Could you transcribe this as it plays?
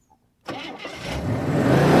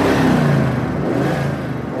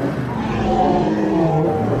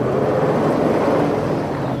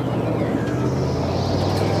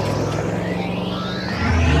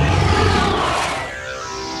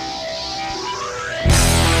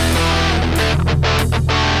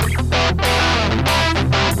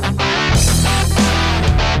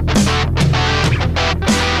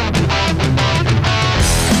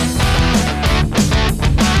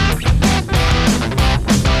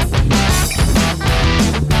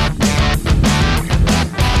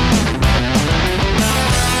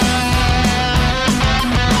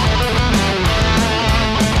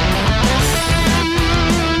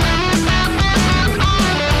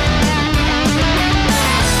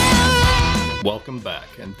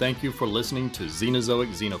thank you for listening to Xenozoic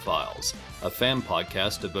Xenophiles, a fan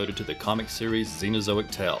podcast devoted to the comic series Xenozoic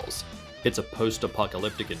Tales. It's a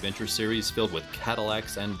post-apocalyptic adventure series filled with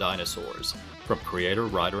Cadillacs and dinosaurs, from creator,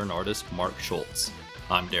 writer, and artist Mark Schultz.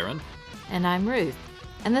 I'm Darren. And I'm Ruth.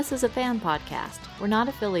 And this is a fan podcast. We're not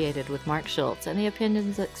affiliated with Mark Schultz, and the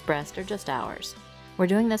opinions expressed are just ours. We're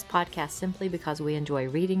doing this podcast simply because we enjoy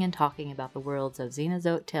reading and talking about the worlds of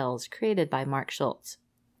Xenozoic Tales created by Mark Schultz.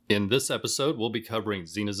 In this episode, we'll be covering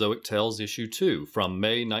Xenozoic Tales Issue 2 from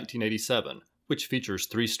May 1987, which features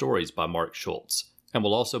 3 stories by Mark Schultz, and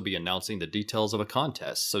we'll also be announcing the details of a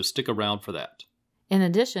contest, so stick around for that. In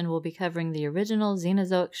addition, we'll be covering the original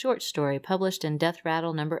Xenozoic short story published in Death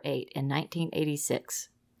Rattle No. 8 in 1986.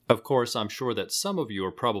 Of course, I'm sure that some of you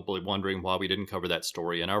are probably wondering why we didn't cover that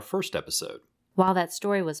story in our first episode. While that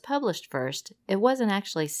story was published first, it wasn't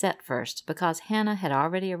actually set first because Hannah had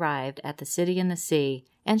already arrived at the City in the Sea,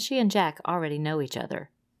 and she and Jack already know each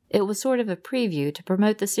other. It was sort of a preview to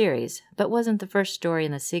promote the series, but wasn't the first story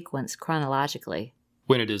in the sequence chronologically.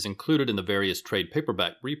 When it is included in the various trade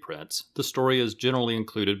paperback reprints, the story is generally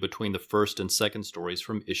included between the first and second stories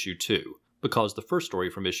from Issue 2, because the first story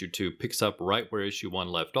from Issue 2 picks up right where Issue 1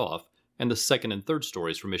 left off, and the second and third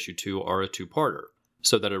stories from Issue 2 are a two-parter.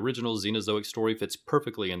 So that original Xenozoic story fits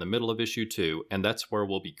perfectly in the middle of Issue 2, and that's where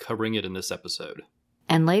we'll be covering it in this episode.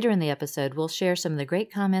 And later in the episode, we'll share some of the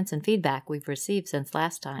great comments and feedback we've received since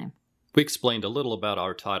last time. We explained a little about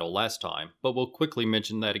our title last time, but we'll quickly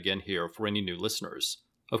mention that again here for any new listeners.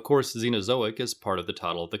 Of course, Xenozoic is part of the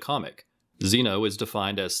title of the comic. Xeno is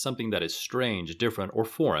defined as something that is strange, different, or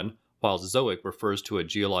foreign, while Zoic refers to a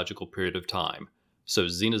geological period of time. So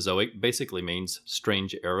Xenozoic basically means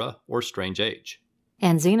strange era or strange age.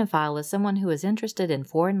 And xenophile is someone who is interested in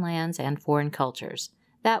foreign lands and foreign cultures.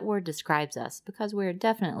 That word describes us because we're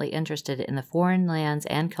definitely interested in the foreign lands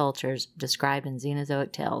and cultures described in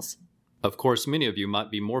Xenozoic Tales. Of course, many of you might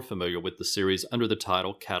be more familiar with the series under the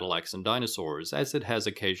title Cadillacs and Dinosaurs, as it has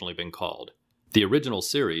occasionally been called. The original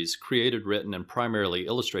series, created, written, and primarily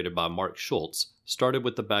illustrated by Mark Schultz, started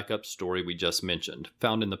with the backup story we just mentioned,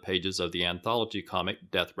 found in the pages of the anthology comic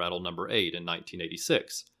Death Rattle No. 8 in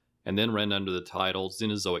 1986. And then ran under the title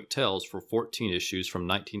Xenozoic Tales for 14 issues from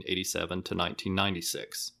 1987 to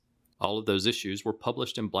 1996. All of those issues were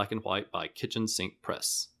published in black and white by Kitchen Sink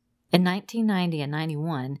Press. In 1990 and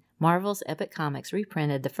 91, Marvel's Epic Comics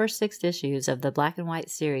reprinted the first 6 issues of the black and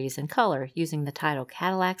white series in color using the title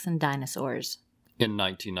Cadillacs and Dinosaurs. In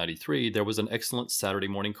 1993, there was an excellent Saturday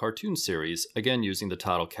morning cartoon series, again using the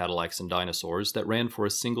title Cadillacs and Dinosaurs, that ran for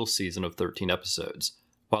a single season of 13 episodes.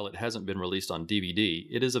 While it hasn't been released on DVD,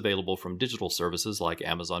 it is available from digital services like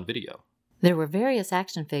Amazon Video. There were various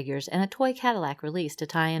action figures and a toy Cadillac released to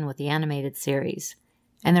tie in with the animated series.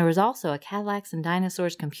 And there was also a Cadillacs and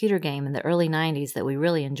Dinosaurs computer game in the early 90s that we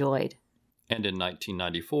really enjoyed. And in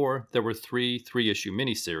 1994, there were 3 3-issue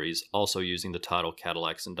miniseries also using the title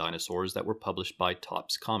Cadillacs and Dinosaurs that were published by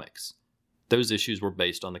Topps Comics. Those issues were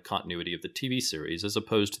based on the continuity of the TV series as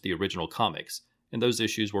opposed to the original comics, and those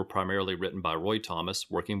issues were primarily written by Roy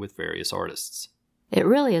Thomas, working with various artists. It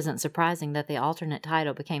really isn't surprising that the alternate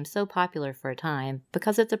title became so popular for a time,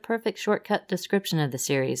 because it's a perfect shortcut description of the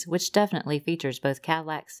series, which definitely features both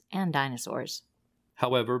Cadillacs and dinosaurs.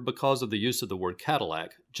 However, because of the use of the word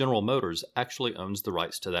Cadillac, General Motors actually owns the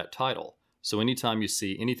rights to that title. So anytime you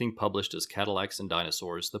see anything published as Cadillacs and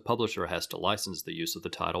Dinosaurs, the publisher has to license the use of the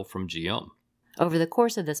title from GM. Over the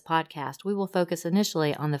course of this podcast, we will focus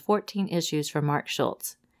initially on the 14 issues from Mark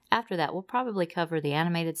Schultz. After that, we'll probably cover the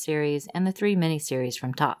animated series and the 3 miniseries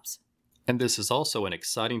from Topps. And this is also an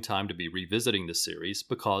exciting time to be revisiting the series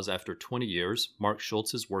because after 20 years, Mark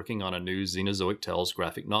Schultz is working on a new Xenozoic Tales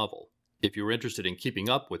graphic novel. If you're interested in keeping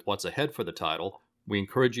up with what's ahead for the title, we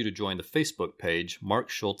encourage you to join the Facebook page Mark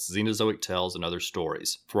Schultz Xenozoic Tales and Other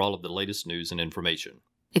Stories for all of the latest news and information.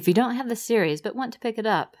 If you don't have the series but want to pick it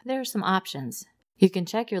up, there are some options. You can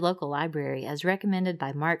check your local library as recommended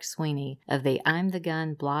by Mark Sweeney of the I'm the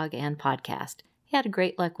Gun blog and podcast. He had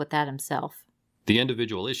great luck with that himself. The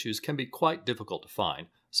individual issues can be quite difficult to find,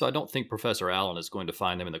 so I don't think Professor Allen is going to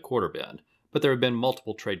find them in the quarter bin, but there have been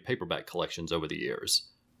multiple trade paperback collections over the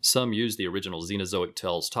years. Some use the original Xenozoic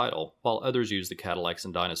Tales title, while others use the Cadillacs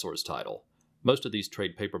and Dinosaurs title. Most of these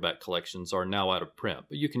trade paperback collections are now out of print,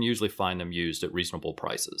 but you can usually find them used at reasonable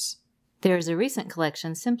prices. There is a recent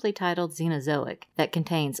collection simply titled Xenozoic that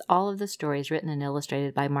contains all of the stories written and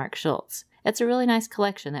illustrated by Mark Schultz. It's a really nice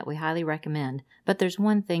collection that we highly recommend, but there's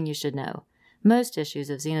one thing you should know. Most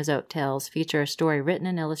issues of Xenozoic Tales feature a story written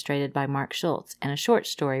and illustrated by Mark Schultz and a short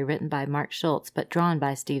story written by Mark Schultz but drawn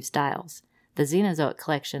by Steve Stiles. The Xenozoic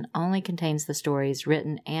collection only contains the stories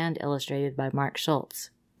written and illustrated by Mark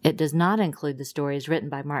Schultz. It does not include the stories written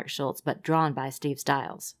by Mark Schultz but drawn by Steve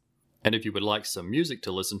Stiles. And if you would like some music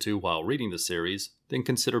to listen to while reading the series, then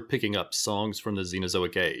consider picking up Songs from the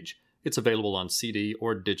Xenozoic Age. It's available on CD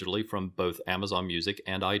or digitally from both Amazon Music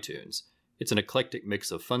and iTunes. It's an eclectic mix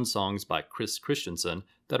of fun songs by Chris Christensen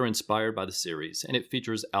that are inspired by the series, and it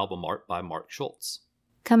features album art by Mark Schultz.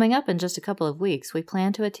 Coming up in just a couple of weeks, we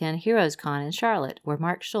plan to attend Heroes Con in Charlotte, where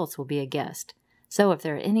Mark Schultz will be a guest. So if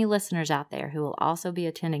there are any listeners out there who will also be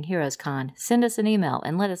attending Heroes Con, send us an email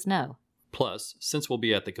and let us know. Plus, since we'll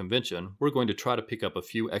be at the convention, we're going to try to pick up a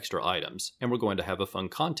few extra items, and we're going to have a fun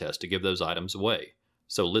contest to give those items away.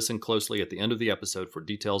 So listen closely at the end of the episode for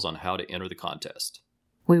details on how to enter the contest.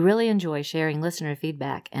 We really enjoy sharing listener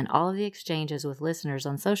feedback, and all of the exchanges with listeners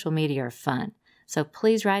on social media are fun. So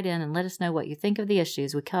please write in and let us know what you think of the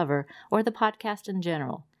issues we cover or the podcast in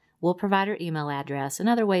general. We'll provide our email address and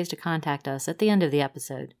other ways to contact us at the end of the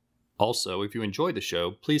episode. Also, if you enjoyed the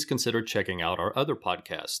show, please consider checking out our other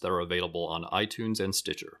podcasts that are available on iTunes and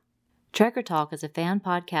Stitcher. Trekker Talk is a fan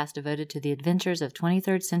podcast devoted to the adventures of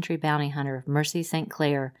 23rd century bounty hunter Mercy St.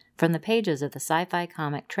 Clair from the pages of the sci-fi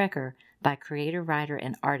comic Trekker by creator, writer,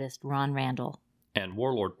 and artist Ron Randall. And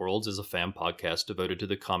Warlord Worlds is a fan podcast devoted to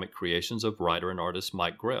the comic creations of writer and artist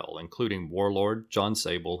Mike Grell, including Warlord, Jon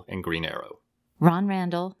Sable, and Green Arrow. Ron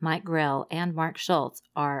Randall, Mike Grell, and Mark Schultz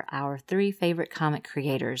are our 3 favorite comic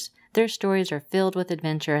creators. Their stories are filled with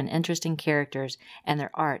adventure and interesting characters, and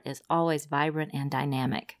their art is always vibrant and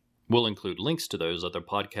dynamic. We'll include links to those other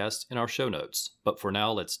podcasts in our show notes, but for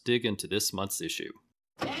now, let's dig into this month's issue.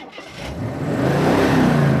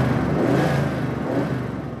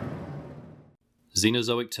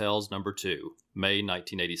 Xenozoic Tales number 2, May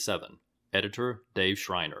 1987. Editor, Dave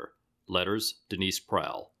Schreiner. Letters, Denise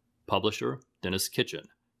Prowl. Publisher, Dennis Kitchen.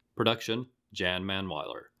 Production, Jan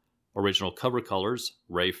Manweiler. Original cover colors,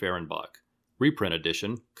 Ray Fehrenbach. Reprint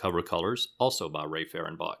edition, cover colors, also by Ray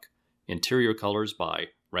Fehrenbach. Interior colors by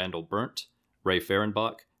Randall Burnt, Ray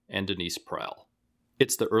Fehrenbach, and Denise Prowl.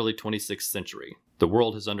 It's the early 26th century. The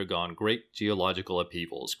world has undergone great geological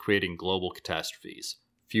upheavals, creating global catastrophes.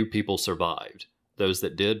 Few people survived. Those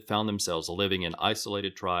that did found themselves living in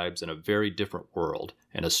isolated tribes in a very different world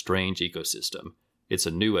and a strange ecosystem. It's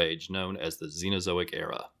a new age known as the Xenozoic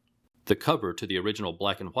era. The cover to the original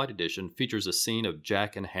black and white edition features a scene of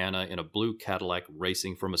Jack and Hannah in a blue Cadillac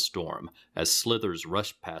racing from a storm, as slithers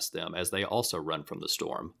rush past them as they also run from the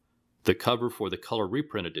storm. The cover for the color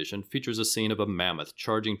reprint edition features a scene of a mammoth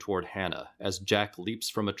charging toward Hannah as Jack leaps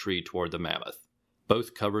from a tree toward the mammoth.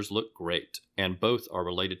 Both covers look great, and both are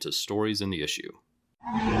related to stories in the issue.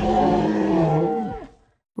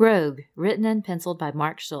 Rogue, written and penciled by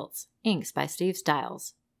Mark Schultz, inks by Steve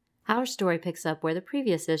Stiles. Our story picks up where the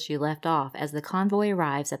previous issue left off as the convoy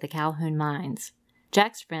arrives at the Calhoun mines.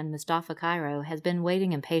 Jack's friend Mustafa Cairo has been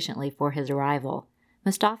waiting impatiently for his arrival.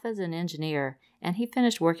 Mustafa is an engineer, and he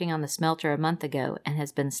finished working on the smelter a month ago and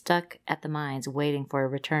has been stuck at the mines waiting for a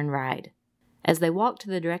return ride. As they walk to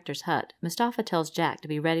the director's hut, Mustafa tells Jack to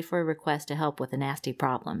be ready for a request to help with a nasty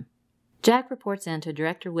problem. Jack reports in to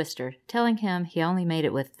Director Wister, telling him he only made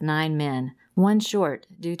it with 9 men, 1 short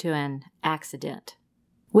due to an accident.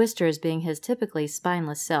 Wister is being his typically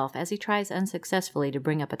spineless self as he tries unsuccessfully to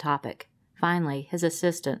bring up a topic. Finally, his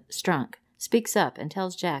assistant, Strunk, speaks up and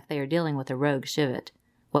tells Jack they are dealing with a rogue Shivet,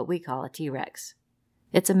 what we call a T-Rex.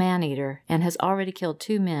 It's a man-eater and has already killed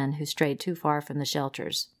 2 men who strayed too far from the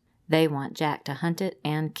shelters. They want Jack to hunt it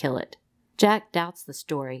and kill it. Jack doubts the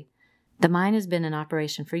story. The mine has been in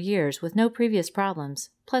operation for years with no previous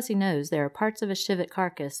problems, plus he knows there are parts of a Shivet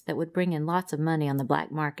carcass that would bring in lots of money on the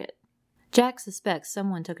black market. Jack suspects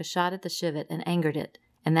someone took a shot at the Shivet and angered it,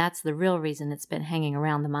 and that's the real reason it's been hanging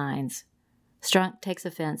around the mines. Strunk takes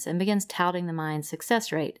offense and begins touting the mine's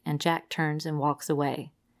success rate, and Jack turns and walks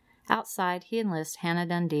away. Outside, he enlists Hannah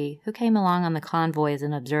Dundee, who came along on the convoy as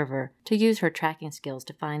an observer, to use her tracking skills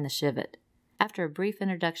to find the Shivet. After a brief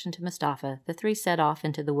introduction to Mustafa, the 3 set off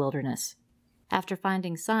into the wilderness. After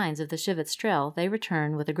finding signs of the Shivet's trail, they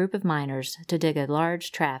return with a group of miners to dig a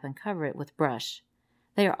large trap and cover it with brush.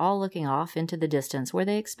 They are all looking off into the distance where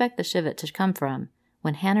they expect the Shivet to come from,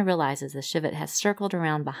 when Hannah realizes the Shivet has circled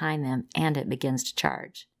around behind them and it begins to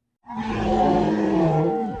charge.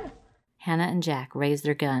 Hannah and Jack raise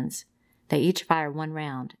their guns. They each fire 1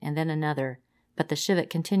 round, and then another, but the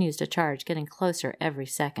Shivet continues to charge, getting closer every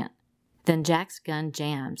second. Then Jack's gun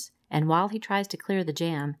jams, and while he tries to clear the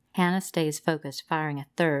jam, Hannah stays focused, firing a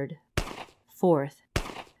 3rd, 4th,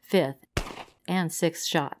 5th, and 6th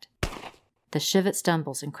shot. The Shivet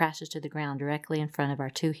stumbles and crashes to the ground directly in front of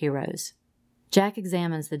our 2 heroes. Jack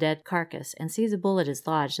examines the dead carcass and sees a bullet is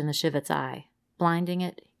lodged in the Shivet's eye, blinding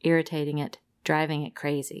it, irritating it, driving it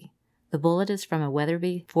crazy. The bullet is from a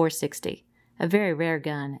Weatherby .460, a very rare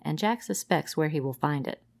gun, and Jack suspects where he will find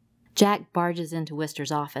it. Jack barges into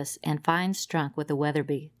Wister's office and finds Strunk with the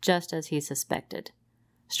Weatherby just as he suspected.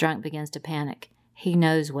 Strunk begins to panic. He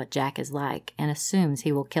knows what Jack is like and assumes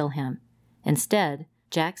he will kill him. Instead,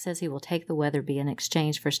 Jack says he will take the Weatherby in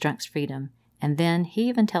exchange for Strunk's freedom, and then he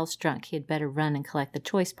even tells Strunk he had better run and collect the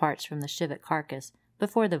choice parts from the Chivot carcass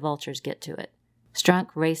before the vultures get to it. Strunk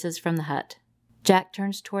races from the hut. Jack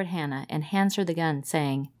turns toward Hannah and hands her the gun,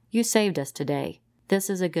 saying, "You saved us today. This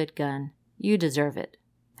is a good gun. You deserve it."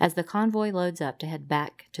 As the convoy loads up to head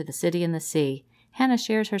back to the city in the sea, Hannah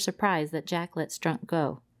shares her surprise that Jack let Strunk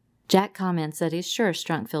go. Jack comments that he's sure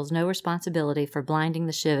Strunk feels no responsibility for blinding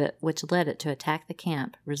the Chivot, which led it to attack the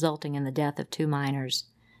camp, resulting in the death of 2 miners.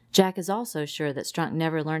 Jack is also sure that Strunk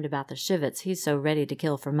never learned about the Chivots he's so ready to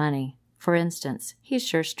kill for money. For instance, he's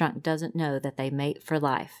sure Strunk doesn't know that they mate for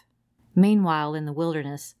life. Meanwhile, in the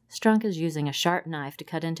wilderness, Strunk is using a sharp knife to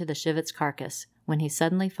cut into the Chivot's carcass when he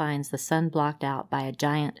suddenly finds the sun blocked out by a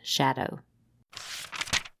giant shadow.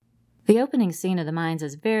 The opening scene of the mines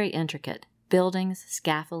is very intricate. Buildings,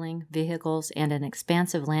 scaffolding, vehicles, and an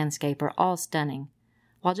expansive landscape are all stunning.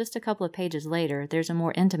 While just a couple of pages later, there's a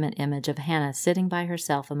more intimate image of Hannah sitting by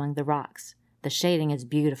herself among the rocks. The shading is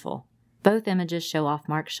beautiful. Both images show off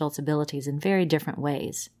Mark Schultz's abilities in very different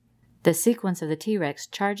ways. The sequence of the T-Rex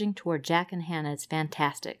charging toward Jack and Hannah is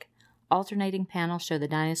fantastic. Alternating panels show the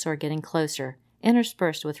dinosaur getting closer,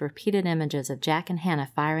 interspersed with repeated images of Jack and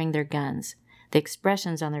Hannah firing their guns. The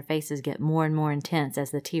expressions on their faces get more and more intense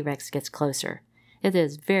as the T-Rex gets closer. It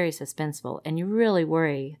is very suspenseful, and you really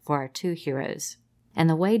worry for our 2 heroes. And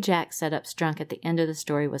the way Jack set up Strunk at the end of the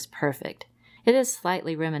story was perfect. It is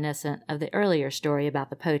slightly reminiscent of the earlier story about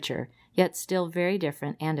the poacher, yet still very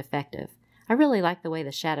different and effective. I really like the way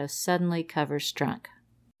the shadow suddenly covers Strunk.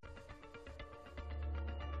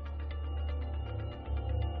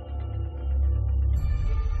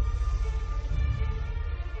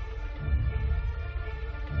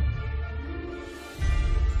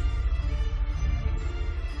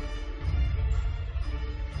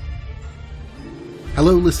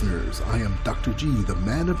 Hello listeners, I am Dr. G, the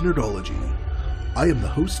man of nerdology. I am the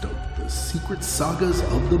host of the Secret Sagas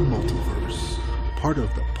of the Multiverse, part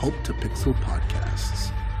of the Pulp to Pixel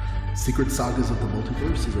podcasts. Secret Sagas of the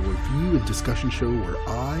Multiverse is a review and discussion show where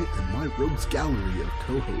I and my rogues gallery of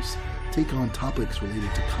co-hosts take on topics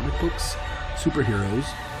related to comic books, superheroes,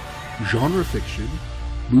 genre fiction,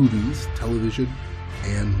 movies, television,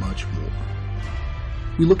 and much more.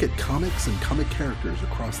 We look at comics and comic characters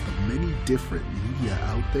across the many different media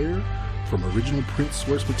out there, from original print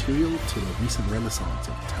source material to the recent renaissance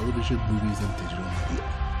of television, movies, and digital media.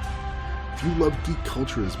 If you love geek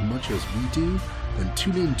culture as much as we do, then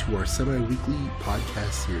tune in to our semi-weekly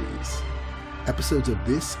podcast series. Episodes of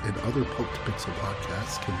this and other Pulp to Pixel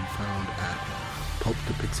podcasts can be found at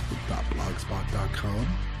pulptopixel.blogspot.com,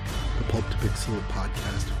 the Pulp to Pixel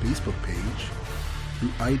podcast Facebook page,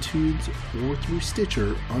 through iTunes or through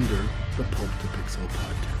Stitcher under the Pulp to Pixel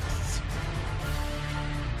podcasts.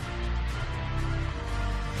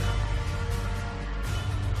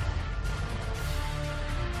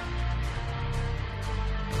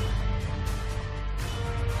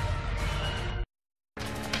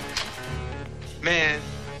 Man,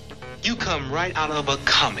 you come right out of a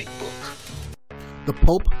comic book. The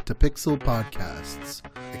Pulp to Pixel podcasts,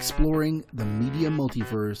 exploring the media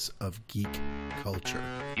multiverse of geek culture.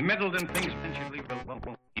 He meddled in things potentially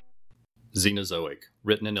Xenozoic,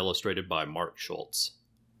 written and illustrated by Mark Schultz.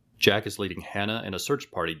 Jack is leading Hannah and a search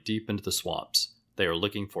party deep into the swamps. They are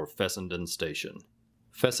looking for Fessenden Station.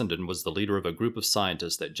 Fessenden was the leader of a group of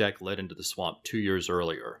scientists that Jack led into the swamp 2 years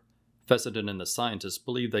earlier. Fessenden and the scientists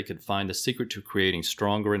believed they could find the secret to creating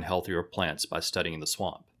stronger and healthier plants by studying the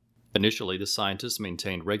swamp. Initially, the scientists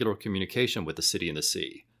maintained regular communication with the city and the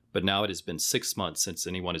sea, but now it has been 6 months since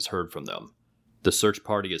anyone has heard from them. The search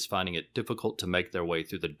party is finding it difficult to make their way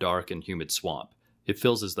through the dark and humid swamp. It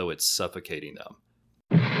feels as though it's suffocating them.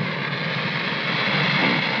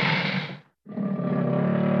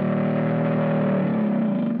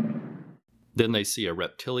 Then they see a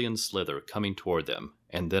reptilian slither coming toward them,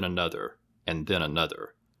 and then another, and then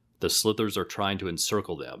another. The slithers are trying to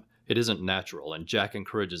encircle them. It isn't natural, and Jack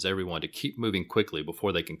encourages everyone to keep moving quickly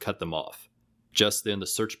before they can cut them off. Just then, the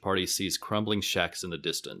search party sees crumbling shacks in the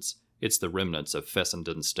distance. It's the remnants of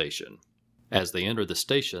Fessenden Station. As they enter the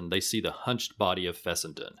station, they see the hunched body of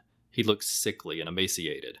Fessenden. He looks sickly and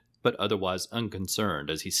emaciated, but otherwise unconcerned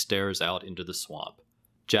as he stares out into the swamp.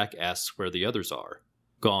 Jack asks where the others are.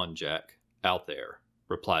 "Gone, Jack. Out there,"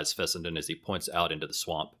 replies Fessenden as he points out into the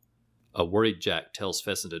swamp. A worried Jack tells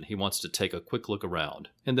Fessenden he wants to take a quick look around,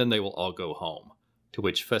 and then they will all go home, to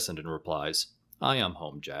which Fessenden replies, "I am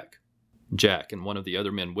home, Jack." Jack and one of the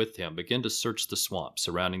other men with him begin to search the swamp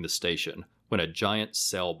surrounding the station when a giant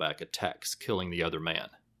sailback attacks, killing the other man.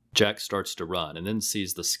 Jack starts to run and then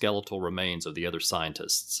sees the skeletal remains of the other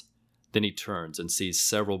scientists. Then he turns and sees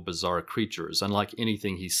several bizarre creatures unlike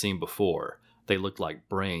anything he's seen before. They look like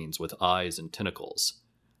brains with eyes and tentacles.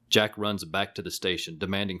 Jack runs back to the station,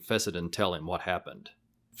 demanding Fessenden tell him what happened.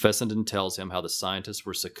 Fessenden tells him how the scientists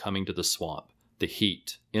were succumbing to the swamp. The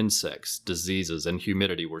heat, insects, diseases, and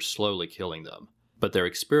humidity were slowly killing them. But their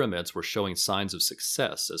experiments were showing signs of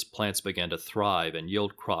success as plants began to thrive and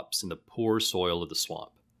yield crops in the poor soil of the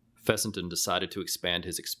swamp. Fessenden decided to expand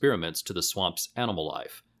his experiments to the swamp's animal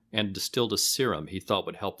life and distilled a serum he thought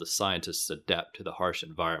would help the scientists adapt to the harsh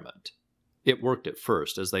environment. It worked at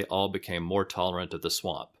first as they all became more tolerant of the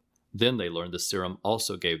swamp. Then they learned the serum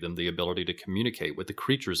also gave them the ability to communicate with the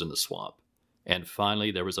creatures in the swamp. And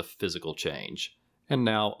finally there was a physical change, and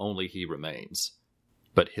now only he remains.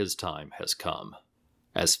 But his time has come.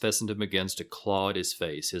 As Fessenden begins to claw at his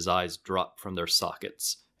face, his eyes drop from their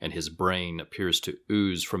sockets, and his brain appears to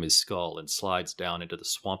ooze from his skull and slides down into the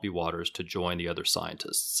swampy waters to join the other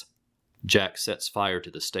scientists. Jack sets fire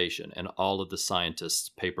to the station and all of the scientists'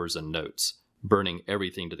 papers and notes, burning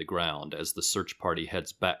everything to the ground as the search party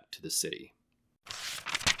heads back to the city.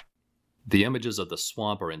 The images of the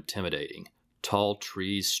swamp are intimidating. Tall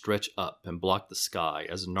trees stretch up and block the sky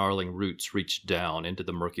as gnarling roots reach down into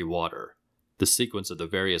the murky water. The sequence of the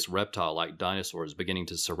various reptile-like dinosaurs beginning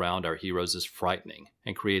to surround our heroes is frightening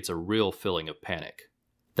and creates a real feeling of panic.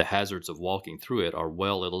 The hazards of walking through it are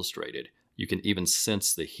well illustrated. You can even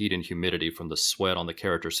sense the heat and humidity from the sweat on the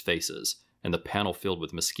characters' faces, and the panel filled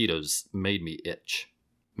with mosquitoes made me itch.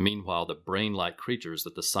 Meanwhile, the brain-like creatures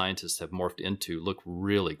that the scientists have morphed into look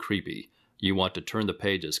really creepy. You want to turn the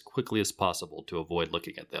page as quickly as possible to avoid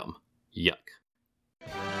looking at them. Yuck.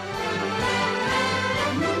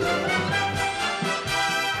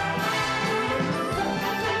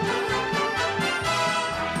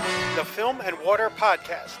 The Film and Water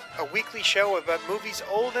Podcast, a weekly show about movies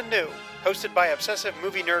old and new, hosted by obsessive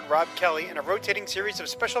movie nerd Rob Kelly and a rotating series of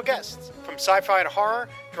special guests. From sci-fi to horror,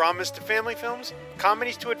 dramas to family films,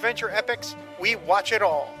 comedies to adventure epics, we watch it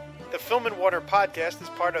all. The Film and Water Podcast is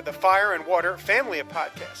part of the Fire and Water family of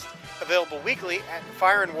podcasts, available weekly at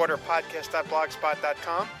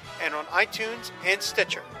fireandwaterpodcast.blogspot.com and on iTunes and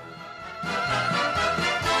Stitcher.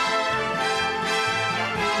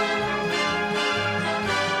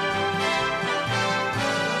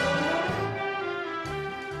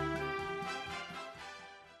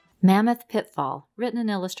 Mammoth Pitfall, written and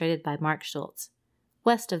illustrated by Mark Schultz.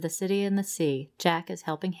 West of the city and the sea, Jack is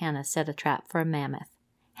helping Hannah set a trap for a mammoth.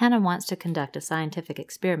 Hannah wants to conduct a scientific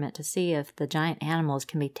experiment to see if the giant animals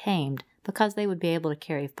can be tamed because they would be able to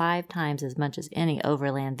carry 5 times as much as any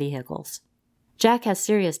overland vehicles. Jack has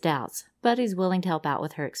serious doubts, but he's willing to help out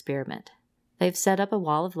with her experiment. They've set up a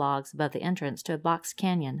wall of logs above the entrance to a box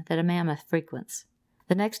canyon that a mammoth frequents.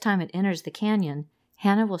 The next time it enters the canyon,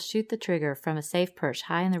 Hannah will shoot the trigger from a safe perch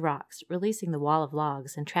high in the rocks, releasing the wall of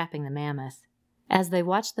logs and trapping the mammoth. As they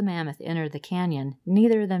watch the mammoth enter the canyon,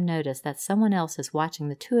 neither of them notice that someone else is watching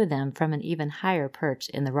the two of them from an even higher perch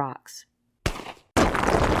in the rocks.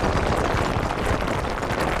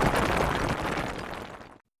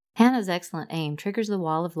 Hannah's excellent aim triggers the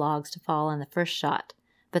wall of logs to fall in the first shot,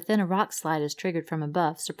 but then a rock slide is triggered from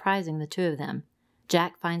above, surprising the two of them.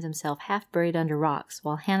 Jack finds himself half buried under rocks,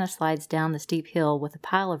 while Hannah slides down the steep hill with a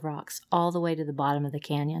pile of rocks all the way to the bottom of the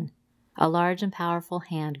canyon. A large and powerful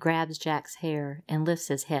hand grabs Jack's hair and lifts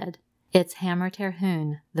his head. It's Hammer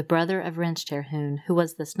Terhune, the brother of Wrench Terhune, who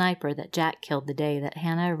was the sniper that Jack killed the day that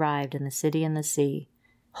Hannah arrived in the city and the sea.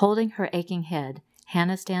 Holding her aching head,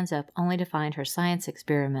 Hannah stands up only to find her science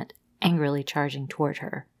experiment angrily charging toward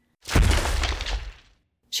her.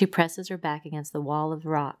 She presses her back against the wall of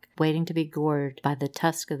rock, waiting to be gored by the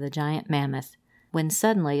tusk of the giant mammoth, when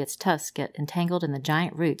suddenly its tusks get entangled in the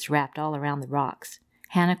giant roots wrapped all around the rocks.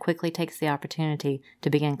 Hannah quickly takes the opportunity to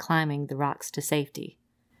begin climbing the rocks to safety.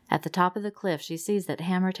 At the top of the cliff, she sees that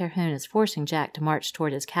Hammer Terhune is forcing Jack to march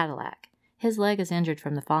toward his Cadillac. His leg is injured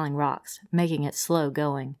from the falling rocks, making it slow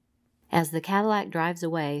going. As the Cadillac drives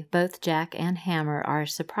away, both Jack and Hammer are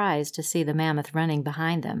surprised to see the mammoth running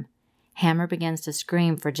behind them. Hammer begins to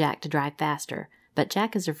scream for Jack to drive faster, but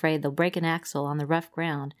Jack is afraid they'll break an axle on the rough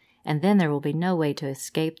ground, and then there will be no way to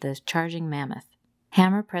escape the charging mammoth.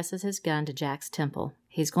 Hammer presses his gun to Jack's temple.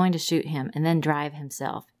 He's going to shoot him and then drive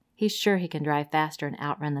himself. He's sure he can drive faster and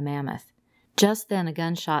outrun the mammoth. Just then a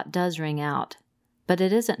gunshot does ring out, but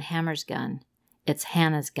it isn't Hammer's gun. It's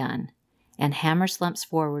Hannah's gun. and Hammer slumps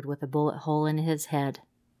forward with a bullet hole in his head.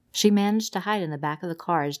 She managed to hide in the back of the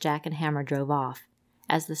car as Jack and Hammer drove off.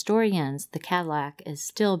 As the story ends, the Cadillac is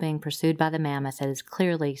still being pursued by the mammoth that is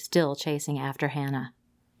clearly still chasing after Hannah.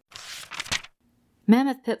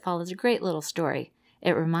 Mammoth Pitfall is a great little story.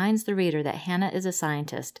 It reminds the reader that Hannah is a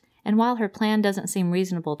scientist, and while her plan doesn't seem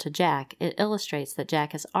reasonable to Jack, it illustrates that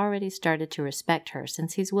Jack has already started to respect her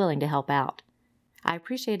since he's willing to help out. I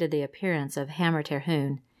appreciated the appearance of Hammer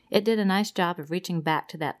Terhune. It did a nice job of reaching back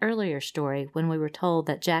to that earlier story when we were told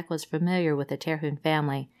that Jack was familiar with the Terhune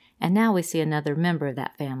family, and now we see another member of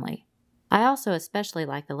that family. I also especially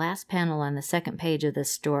like the last panel on the second page of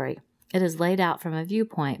this story. It is laid out from a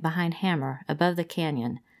viewpoint behind Hammer above the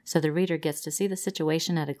canyon, so the reader gets to see the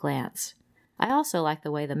situation at a glance. I also like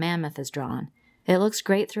the way the mammoth is drawn. It looks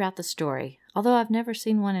great throughout the story. Although I've never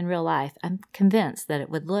seen one in real life, I'm convinced that it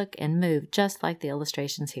would look and move just like the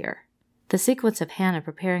illustrations here. The sequence of Hannah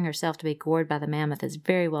preparing herself to be gored by the mammoth is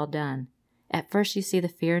very well done. At first you see the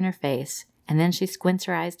fear in her face, and then she squints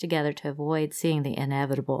her eyes together to avoid seeing the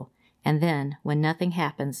inevitable. And then, when nothing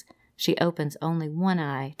happens, she opens only one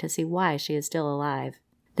eye to see why she is still alive.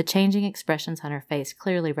 The changing expressions on her face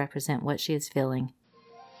clearly represent what she is feeling.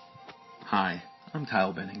 Hi, I'm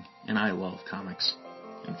Kyle Benning, and I love comics.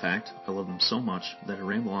 In fact, I love them so much that I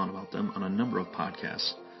ramble on about them on a number of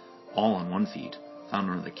podcasts, all on one feed, found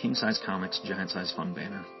under the King Size Comics Giant Size Fun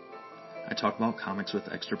banner. I talk about comics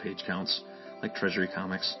with extra page counts, like Treasury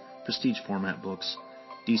Comics, Prestige format books,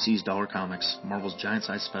 DC's Dollar Comics, Marvel's Giant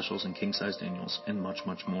Size Specials and King Size Daniels, and much,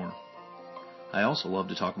 much more. I also love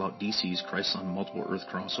to talk about DC's Crisis on Multiple Earth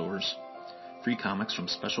crossovers, free comics from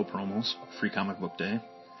special promos, Free Comic Book Day,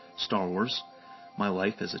 Star Wars, my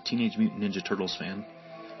life as a Teenage Mutant Ninja Turtles fan,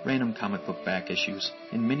 random comic book back issues,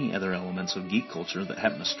 and many other elements of geek culture that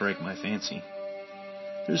happen to strike my fancy.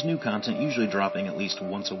 There's new content usually dropping at least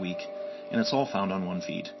once a week, and it's all found on one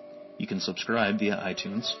feed. You can subscribe via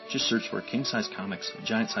iTunes. Just search for King Size Comics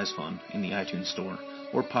Giant Size Fun in the iTunes Store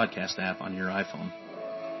or podcast app on your iPhone.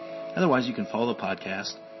 Otherwise, you can follow the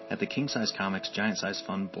podcast at the King Size Comics Giant Size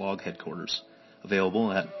Fun blog headquarters,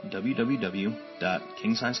 available at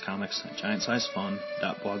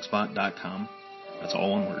www.kingsizecomicsgiantsizefun.blogspot.com. That's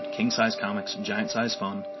all one word,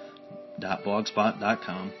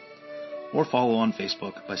 kingsizecomicsgiantsizefun.blogspot.com, or follow on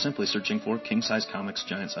Facebook by simply searching for King Size Comics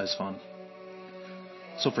Giant Size Fun.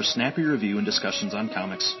 So for snappy review and discussions on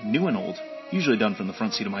comics, new and old, usually done from the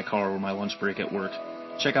front seat of my car or my lunch break at work,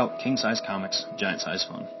 check out King Size Comics Giant Size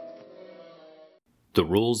Fun. The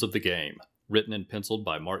Rules of the Game, written and penciled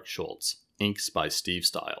by Mark Schultz, inks by Steve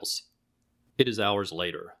Stiles. It is hours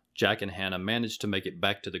later. Jack and Hannah manage to make it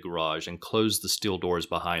back to the garage and close the steel doors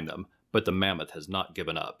behind them, but the mammoth has not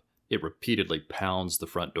given up. It repeatedly pounds the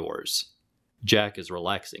front doors. Jack is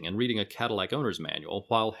relaxing and reading a Cadillac owner's manual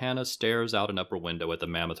while Hannah stares out an upper window at the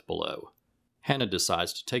mammoth below. Hannah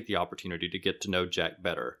decides to take the opportunity to get to know Jack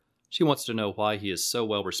better. She wants to know why he is so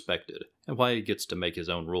well respected and why he gets to make his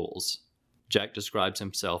own rules. Jack describes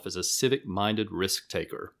himself as a civic-minded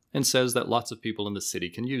risk-taker and says that lots of people in the city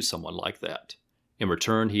can use someone like that. In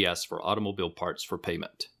return, he asks for automobile parts for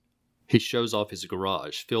payment. He shows off his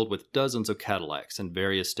garage filled with dozens of Cadillacs in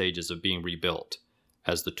various stages of being rebuilt.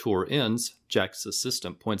 As the tour ends, Jack's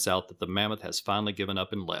assistant points out that the mammoth has finally given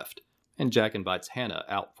up and left, and Jack invites Hannah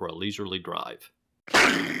out for a leisurely drive.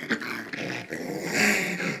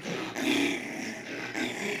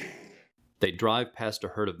 They drive past a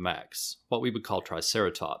herd of Macs, what we would call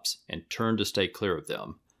Triceratops, and turn to stay clear of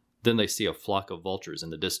them. Then they see a flock of vultures in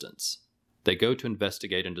the distance. They go to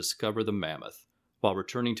investigate and discover the mammoth. While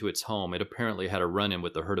returning to its home, it apparently had a run-in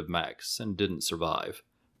with the herd of Macs and didn't survive.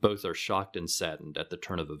 Both are shocked and saddened at the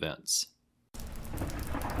turn of events.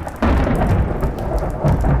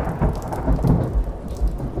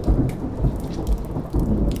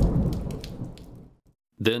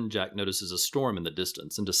 Then Jack notices a storm in the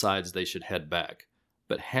distance and decides they should head back.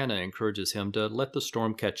 But Hannah encourages him to let the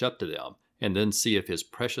storm catch up to them and then see if his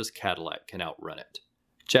precious Cadillac can outrun it.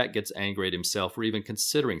 Jack gets angry at himself for even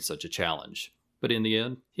considering such a challenge, but in the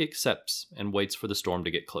end, he accepts and waits for the storm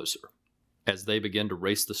to get closer. As they begin to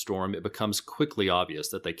race the storm, it becomes quickly obvious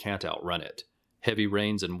that they can't outrun it. Heavy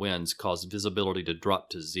rains and winds cause visibility to drop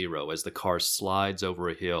to zero as the car slides over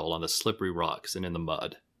a hill on the slippery rocks and in the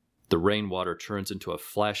mud. The rainwater turns into a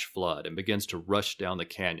flash flood and begins to rush down the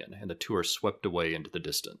canyon, and the two are swept away into the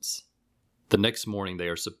distance. The next morning, they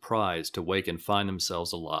are surprised to wake and find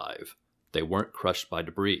themselves alive. They weren't crushed by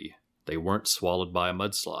debris. They weren't swallowed by a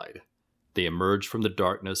mudslide. They emerge from the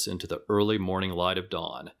darkness into the early morning light of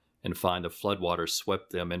dawn and find the floodwaters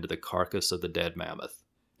swept them into the carcass of the dead mammoth.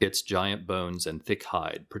 Its giant bones and thick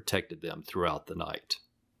hide protected them throughout the night.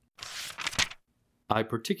 I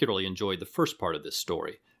particularly enjoyed the first part of this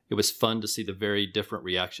story. It was fun to see the very different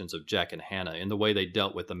reactions of Jack and Hannah in the way they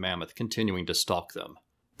dealt with the mammoth continuing to stalk them.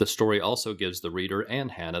 The story also gives the reader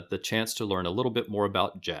and Hannah the chance to learn a little bit more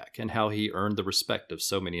about Jack and how he earned the respect of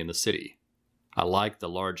so many in the city. I like the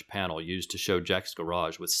large panel used to show Jack's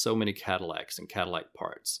garage with so many Cadillacs and Cadillac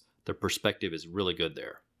parts. The perspective is really good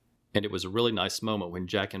there. And it was a really nice moment when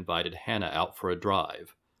Jack invited Hannah out for a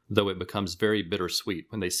drive, though it becomes very bittersweet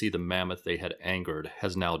when they see the mammoth they had angered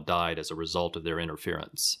has now died as a result of their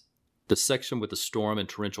interference. The section with the storm and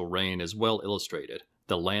torrential rain is well illustrated.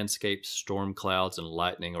 The landscapes, storm clouds, and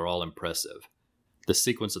lightning are all impressive. The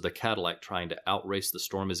sequence of the Cadillac trying to outrace the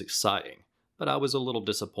storm is exciting, but I was a little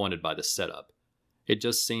disappointed by the setup. It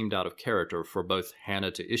just seemed out of character for both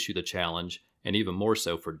Hannah to issue the challenge and even more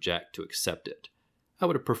so for Jack to accept it. I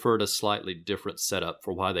would have preferred a slightly different setup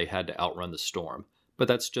for why they had to outrun the storm, but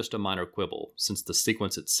that's just a minor quibble, since the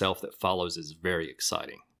sequence itself that follows is very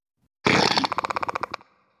exciting.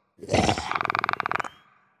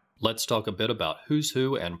 Let's talk a bit about who's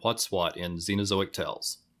who and what's what in Xenozoic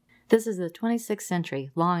Tales. This is the 26th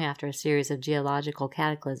century, long after a series of geological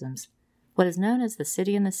cataclysms. What is known as the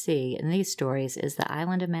City in the Sea in these stories is the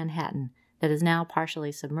island of Manhattan that is now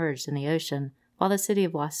partially submerged in the ocean, while the city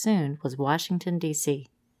of Wassoon was Washington, D.C.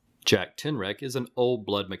 Jack Tenrek is an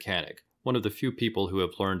old-blood mechanic, one of the few people who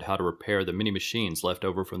have learned how to repair the many machines left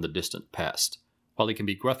over from the distant past. While he can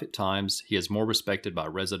be gruff at times, he is more respected by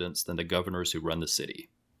residents than the governors who run the city.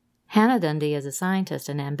 Hannah Dundee is a scientist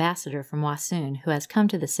and ambassador from Wassoon who has come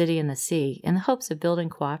to the City in the Sea in the hopes of building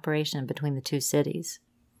cooperation between the two cities.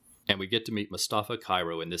 And we get to meet Mustafa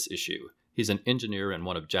Cairo in this issue. He's an engineer and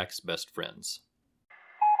one of Jack's best friends.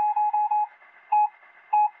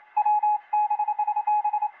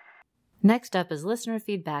 Next up is listener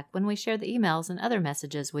feedback when we share the emails and other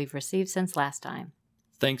messages we've received since last time.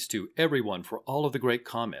 Thanks to everyone for all of the great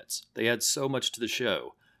comments. They add so much to the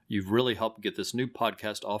show. You've really helped get this new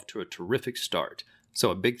podcast off to a terrific start.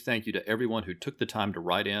 So a big thank you to everyone who took the time to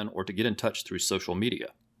write in or to get in touch through social media.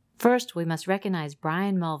 First, we must recognize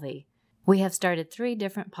Brian Mulvey. We have started 3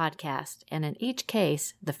 different podcasts, and in each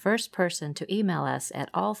case, the first person to email us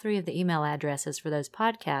at all 3 of the email addresses for those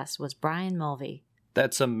podcasts was Brian Mulvey.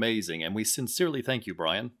 That's amazing, and we sincerely thank you,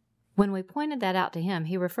 Brian. When we pointed that out to him,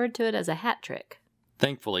 he referred to it as a hat trick.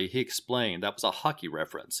 Thankfully, he explained that was a hockey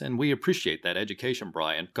reference, and we appreciate that education,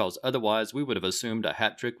 Brian, because otherwise we would have assumed a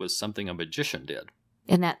hat trick was something a magician did.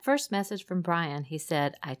 In that first message from Brian, he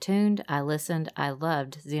said, I tuned, I listened, I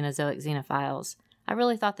loved Xenozoic Xenophiles. I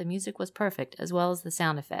really thought the music was perfect, as well as the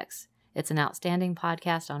sound effects. It's an outstanding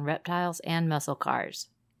podcast on reptiles and muscle cars.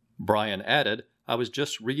 Brian added, I was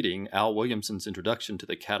just reading Al Williamson's introduction to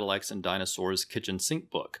the Cadillacs and Dinosaurs kitchen sink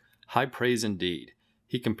book. High praise indeed.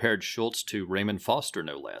 He compared Schultz to Raymond Foster,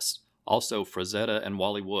 no less. Also Frazetta and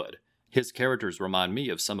Wally Wood. His characters remind me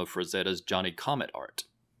of some of Frazetta's Johnny Comet art.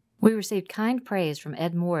 We received kind praise from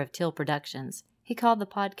Ed Moore of Till Productions. He called the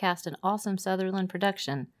podcast an awesome Sutherland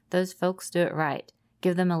production. Those folks do it right.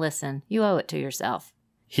 Give them a listen. You owe it to yourself.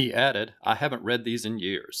 He added, I haven't read these in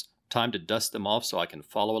years. Time to dust them off so I can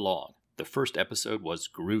follow along. The first episode was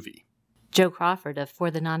groovy. Joe Crawford of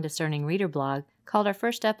For the Non-Discerning Reader blog called our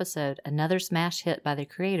first episode another smash hit by the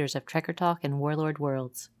creators of Trekker Talk and Warlord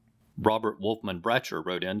Worlds. Robert Wolfman Bratcher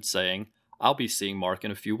wrote in saying, I'll be seeing Mark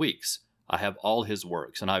in a few weeks. I have all his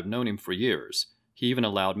works, and I've known him for years. He even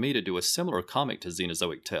allowed me to do a similar comic to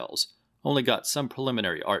Xenozoic Tales. Only got some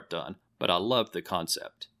preliminary art done, but I loved the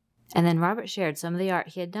concept. And then Robert shared some of the art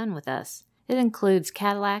he had done with us. It includes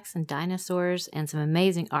Cadillacs and dinosaurs and some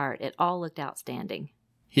amazing art. It all looked outstanding.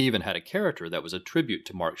 He even had a character that was a tribute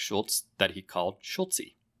to Mark Schultz that he called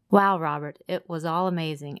Schultzy. Wow, Robert, it was all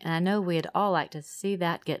amazing, and I know we'd all like to see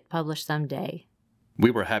that get published someday. We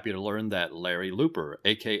were happy to learn that Larry Looper,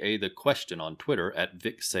 aka The Question on Twitter at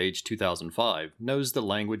VicSage2005, knows the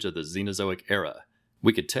language of the Xenozoic era.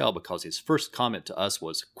 We could tell because his first comment to us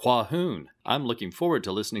was, Quahoon! I'm looking forward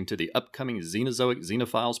to listening to the upcoming Xenozoic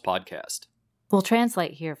Xenophiles podcast. We'll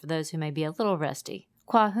translate here for those who may be a little rusty.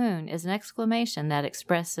 Quahoon is an exclamation that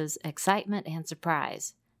expresses excitement and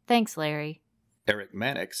surprise. Thanks, Larry. Eric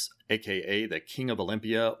Mannix, aka the King of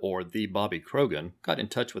Olympia or the Bobby Krogan, got in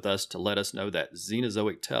touch with us to let us know that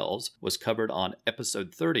Xenozoic Tales was covered on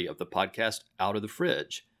episode 30 of the podcast Out of the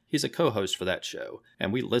Fridge. He's a co-host for that show,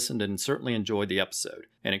 and we listened and certainly enjoyed the episode,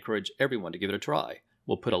 and encourage everyone to give it a try.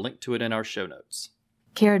 We'll put a link to it in our show notes.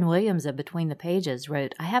 Karen Williams of Between the Pages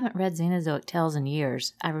wrote, I haven't read Xenozoic Tales in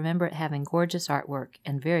years. I remember it having gorgeous artwork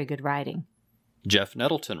and very good writing. Jeff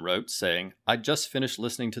Nettleton wrote, saying, I just finished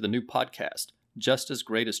listening to the new podcast, just as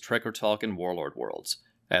great as Trekker Talk and Warlord Worlds.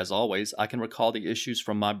 As always, I can recall the issues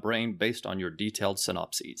from my brain based on your detailed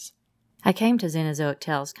synopses. I came to Xenozoic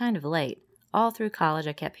Tales kind of late. All through college,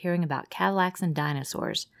 I kept hearing about Cadillacs and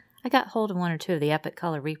dinosaurs. I got hold of one or two of the Epic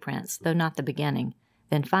Color reprints, though not the beginning.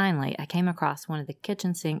 Then finally, I came across one of the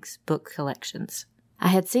Kitchen Sink's book collections. I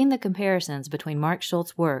had seen the comparisons between Mark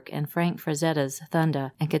Schultz's work and Frank Frazetta's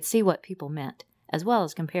Thunda and could see what people meant, as well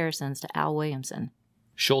as comparisons to Al Williamson.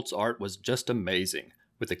 Schultz's art was just amazing,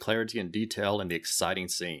 with the clarity and detail and the exciting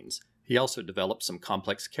scenes. He also developed some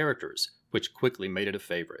complex characters, which quickly made it a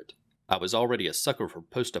favorite. I was already a sucker for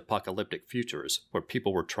post-apocalyptic futures where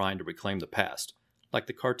people were trying to reclaim the past, like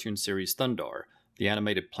the cartoon series Thundar, the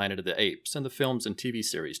animated Planet of the Apes, and the films and TV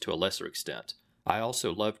series to a lesser extent. I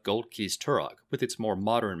also loved Gold Key's Turok, with its more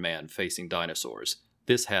modern man facing dinosaurs.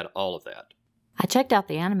 This had all of that. I checked out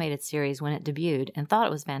the animated series when it debuted and thought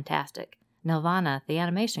it was fantastic. Nelvana, the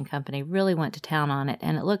animation company, really went to town on it,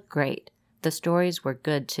 and it looked great. The stories were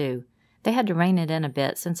good, too. They had to rein it in a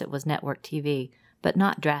bit since it was network TV, but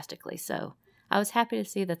not drastically so. I was happy to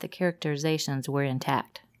see that the characterizations were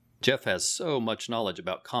intact. Jeff has so much knowledge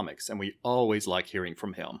about comics, and we always like hearing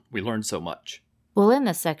from him. We learn so much. We'll end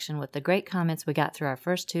this section with the great comments we got through our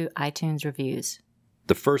first 2 iTunes reviews.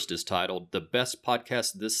 The first is titled, The Best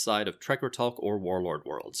Podcast This Side of Trekker Talk or Warlord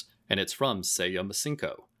Worlds, and it's from Seiya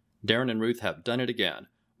Masinko. Darren and Ruth have done it again.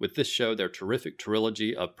 With this show, their terrific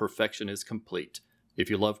trilogy of perfection is complete. If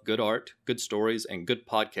you love good art, good stories, and good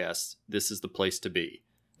podcasts, this is the place to be.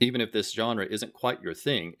 Even if this genre isn't quite your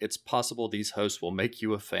thing, it's possible these hosts will make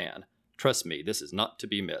you a fan. Trust me, this is not to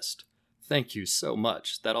be missed. Thank you so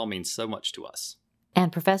much. That all means so much to us.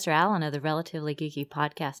 And Professor Allen of the Relatively Geeky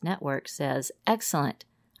Podcast Network says, Excellent.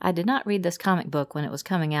 I did not read this comic book when it was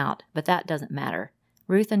coming out, but that doesn't matter.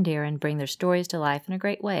 Ruth and Darren bring their stories to life in a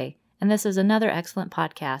great way, and this is another excellent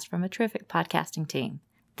podcast from a terrific podcasting team.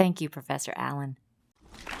 Thank you, Professor Allen.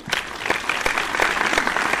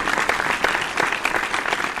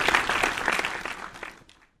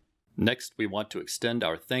 Next, we want to extend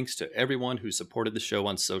our thanks to everyone who supported the show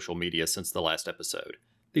on social media since the last episode.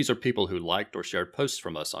 These are people who liked or shared posts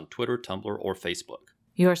from us on Twitter, Tumblr, or Facebook.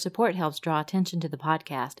 Your support helps draw attention to the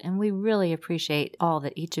podcast, and we really appreciate all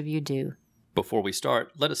that each of you do. Before we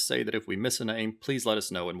start, let us say that if we miss a name, please let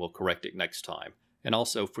us know and we'll correct it next time. And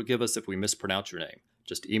also, forgive us if we mispronounce your name.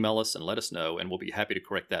 Just email us and let us know, and we'll be happy to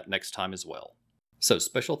correct that next time as well. So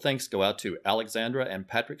special thanks go out to Alexandra and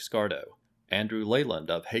Patrick Scardo, Andrew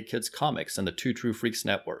Leyland of Hey Kids Comics and the Two True Freaks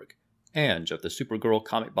Network, Ange of the Supergirl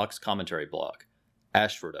Comic Box Commentary Blog,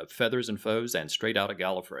 Ashford of Feathers and Foes and Straight Outta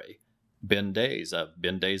Gallifrey, Ben Days of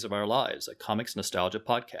Ben Days of Our Lives, a comics nostalgia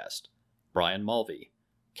podcast, Brian Mulvey,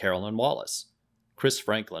 Carolyn Wallace, Chris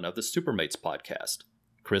Franklin of the Supermates podcast,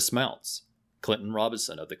 Chris Mounts, Clinton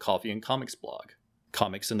Robinson of the Coffee and Comics blog,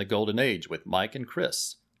 Comics in the Golden Age with Mike and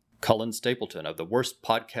Chris, Cullen Stapleton of the Worst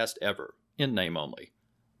Podcast Ever, in name only,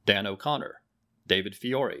 Dan O'Connor, David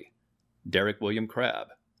Fiore, Derek William Crabb,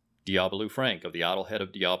 Diablo Frank of the Idlehead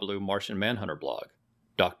of Diablo Martian Manhunter blog,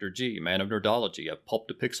 Dr. G, Man of Nerdology of Pulp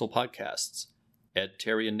to Pixel podcasts, Ed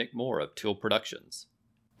Terry and Nick Moore of Till Productions,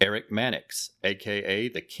 Eric Mannix, a.k.a.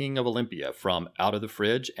 the King of Olympia from Out of the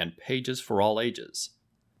Fridge and Pages for All Ages,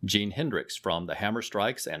 Gene Hendricks from The Hammer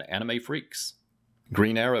Strikes and Anime Freaks,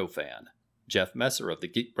 Green Arrow fan, Jeff Messer of the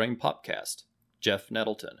Geek Brain Popcast, Jeff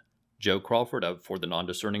Nettleton, Joe Crawford of For the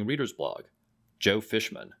Non-Discerning Readers blog, Joe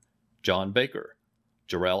Fishman, John Baker,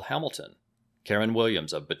 Jarrell Hamilton, Karen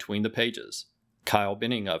Williams of Between the Pages, Kyle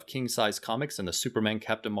Benning of King Size Comics and the Superman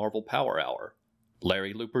Captain Marvel Power Hour,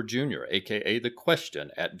 Larry Looper Jr., a.k.a. The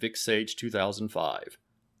Question at VicSage 2005,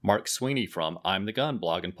 Mark Sweeney from I'm the Gun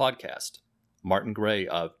blog and podcast, Martin Gray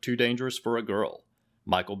of Too Dangerous for a Girl,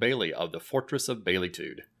 Michael Bailey of The Fortress of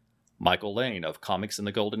Baileytude, Michael Lane of Comics in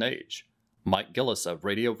the Golden Age, Mike Gillis of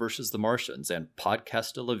Radio vs. the Martians and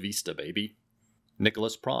Podcasta La Vista, baby,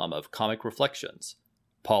 Nicholas Prom of Comic Reflections,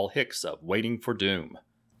 Paul Hicks of Waiting for Doom,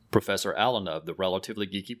 Professor Allen of the Relatively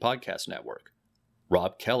Geeky Podcast Network,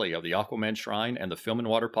 Rob Kelly of the Aquaman Shrine and the Film and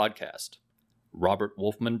Water Podcast, Robert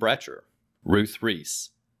Wolfman Bratcher, Ruth Reese,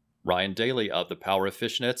 Ryan Daly of the Power of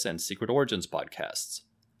Fishnets and Secret Origins podcasts,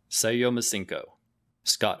 Seiyo Masinko,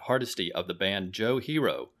 Scott Hardesty of the band Joe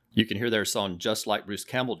Hero. You can hear their song Just Like Bruce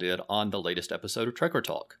Campbell did on the latest episode of Trekker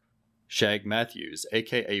Talk, Shag Matthews,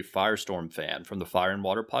 a.k.a. Firestorm fan from the Fire and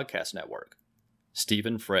Water Podcast Network,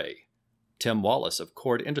 Stephen Frey, Tim Wallace of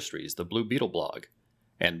Cord Industries, the Blue Beetle blog,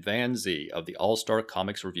 and Van Z of the All-Star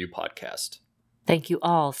Comics Review podcast. Thank you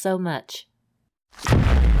all so much.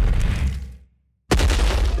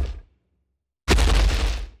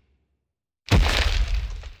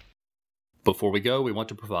 Before we go, we want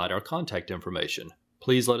to provide our contact information.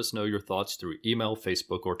 Please let us know your thoughts through email,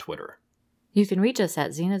 Facebook, or Twitter. You can reach us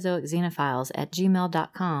at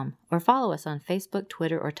xenozoicxenophiles@gmail.com or follow us on Facebook,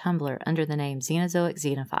 Twitter, or Tumblr under the name Xenozoic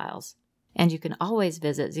Xenophiles. And you can always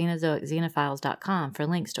visit xenozoicxenophiles.com for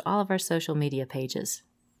links to all of our social media pages.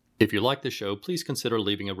 If you like the show, please consider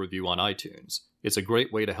leaving a review on iTunes. It's a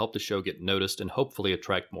great way to help the show get noticed and hopefully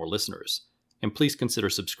attract more listeners. And please consider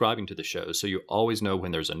subscribing to the show so you always know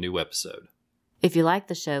when there's a new episode. If you like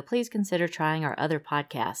the show, please consider trying our other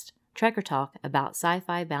podcast, Trekker Talk, about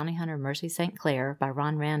sci-fi bounty hunter Mercy St. Clair by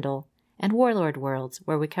Ron Randall, and Warlord Worlds,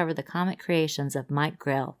 where we cover the comic creations of Mike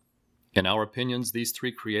Grell. In our opinions, these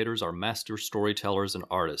three creators are master storytellers and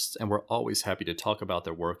artists, and we're always happy to talk about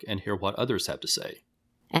their work and hear what others have to say.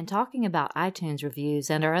 And talking about iTunes reviews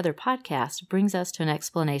and our other podcasts brings us to an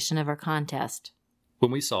explanation of our contest.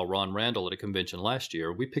 When we saw Ron Randall at a convention last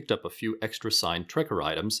year, we picked up a few extra signed Trekker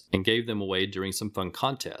items and gave them away during some fun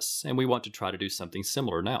contests, and we want to try to do something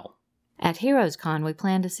similar now. At Heroes Con, we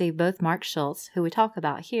plan to see both Mark Schultz, who we talk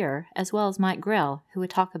about here, as well as Mike Grell, who we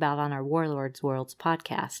talk about on our Warlords Worlds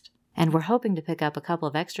podcast. And we're hoping to pick up a couple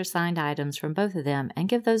of extra signed items from both of them and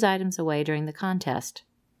give those items away during the contest.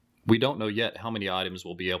 We don't know yet how many items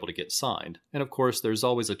we'll be able to get signed, and of course there's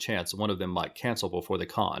always a chance one of them might cancel before the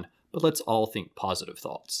con, but let's all think positive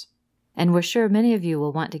thoughts. And we're sure many of you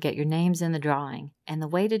will want to get your names in the drawing, and the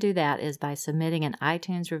way to do that is by submitting an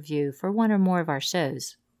iTunes review for one or more of our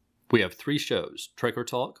shows. We have 3 shows, Trekker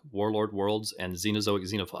Talk, Warlord Worlds, and Xenozoic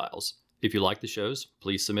Xenophiles. If you like the shows,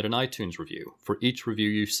 please submit an iTunes review. For each review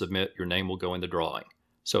you submit, your name will go in the drawing.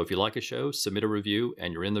 So if you like a show, submit a review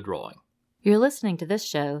and you're in the drawing. You're listening to this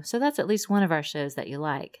show, so that's at least one of our shows that you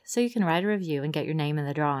like, so you can write a review and get your name in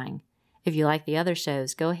the drawing. If you like the other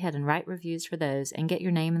shows, go ahead and write reviews for those and get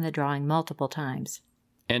your name in the drawing multiple times.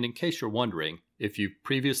 And in case you're wondering, if you've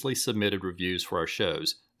previously submitted reviews for our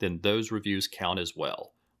shows, then those reviews count as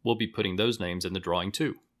well. We'll be putting those names in the drawing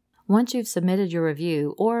too. Once you've submitted your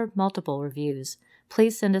review, or multiple reviews,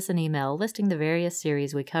 please send us an email listing the various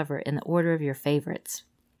series we cover in the order of your favorites.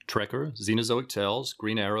 Trekker, Xenozoic Tales,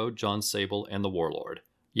 Green Arrow, Jon Sable, and The Warlord.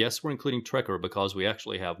 Yes, we're including Trekker because we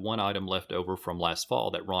actually have one item left over from last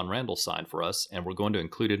fall that Ron Randall signed for us, and we're going to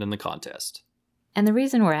include it in the contest. And the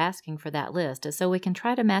reason we're asking for that list is so we can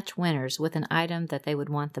try to match winners with an item that they would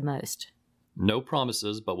want the most. No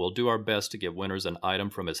promises, but we'll do our best to give winners an item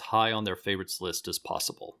from as high on their favorites list as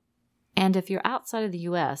possible. And if you're outside of the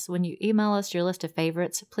U.S., when you email us your list of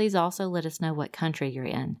favorites, please also let us know what country you're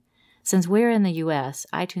in. Since we're in the U.S.,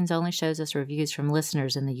 iTunes only shows us reviews from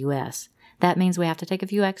listeners in the U.S., That means we have to take a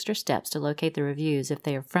few extra steps to locate the reviews if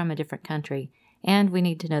they are from a different country, and we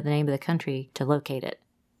need to know the name of the country to locate it.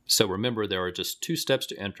 So remember, there are just 2 steps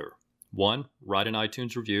to enter. 1, write an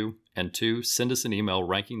iTunes review, and 2, send us an email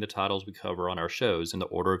ranking the titles we cover on our shows in the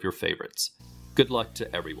order of your favorites. Good luck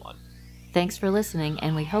to everyone. Thanks for listening,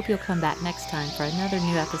 and we hope you'll come back next time for another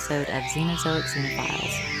new episode of Xenozoic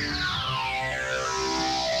Xenophiles.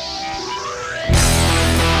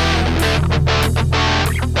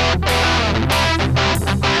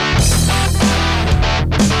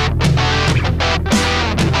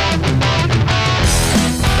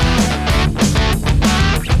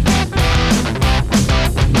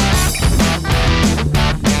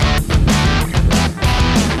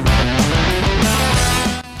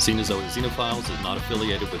 Xenozoic Xenophiles is not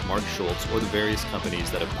affiliated with Mark Schultz or the various companies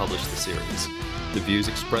that have published the series. The views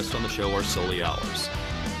expressed on the show are solely ours.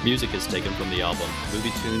 Music is taken from the album Movie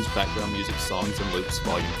Tunes, Background Music, Songs and Loops,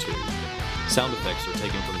 Volume 2. Sound effects are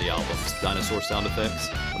taken from the albums Dinosaur Sound Effects,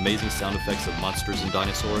 Amazing Sound Effects of Monsters and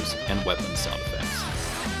Dinosaurs, and Weapons Sound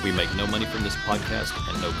Effects. We make no money from this podcast,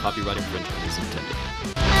 and no copyright infringement is intended.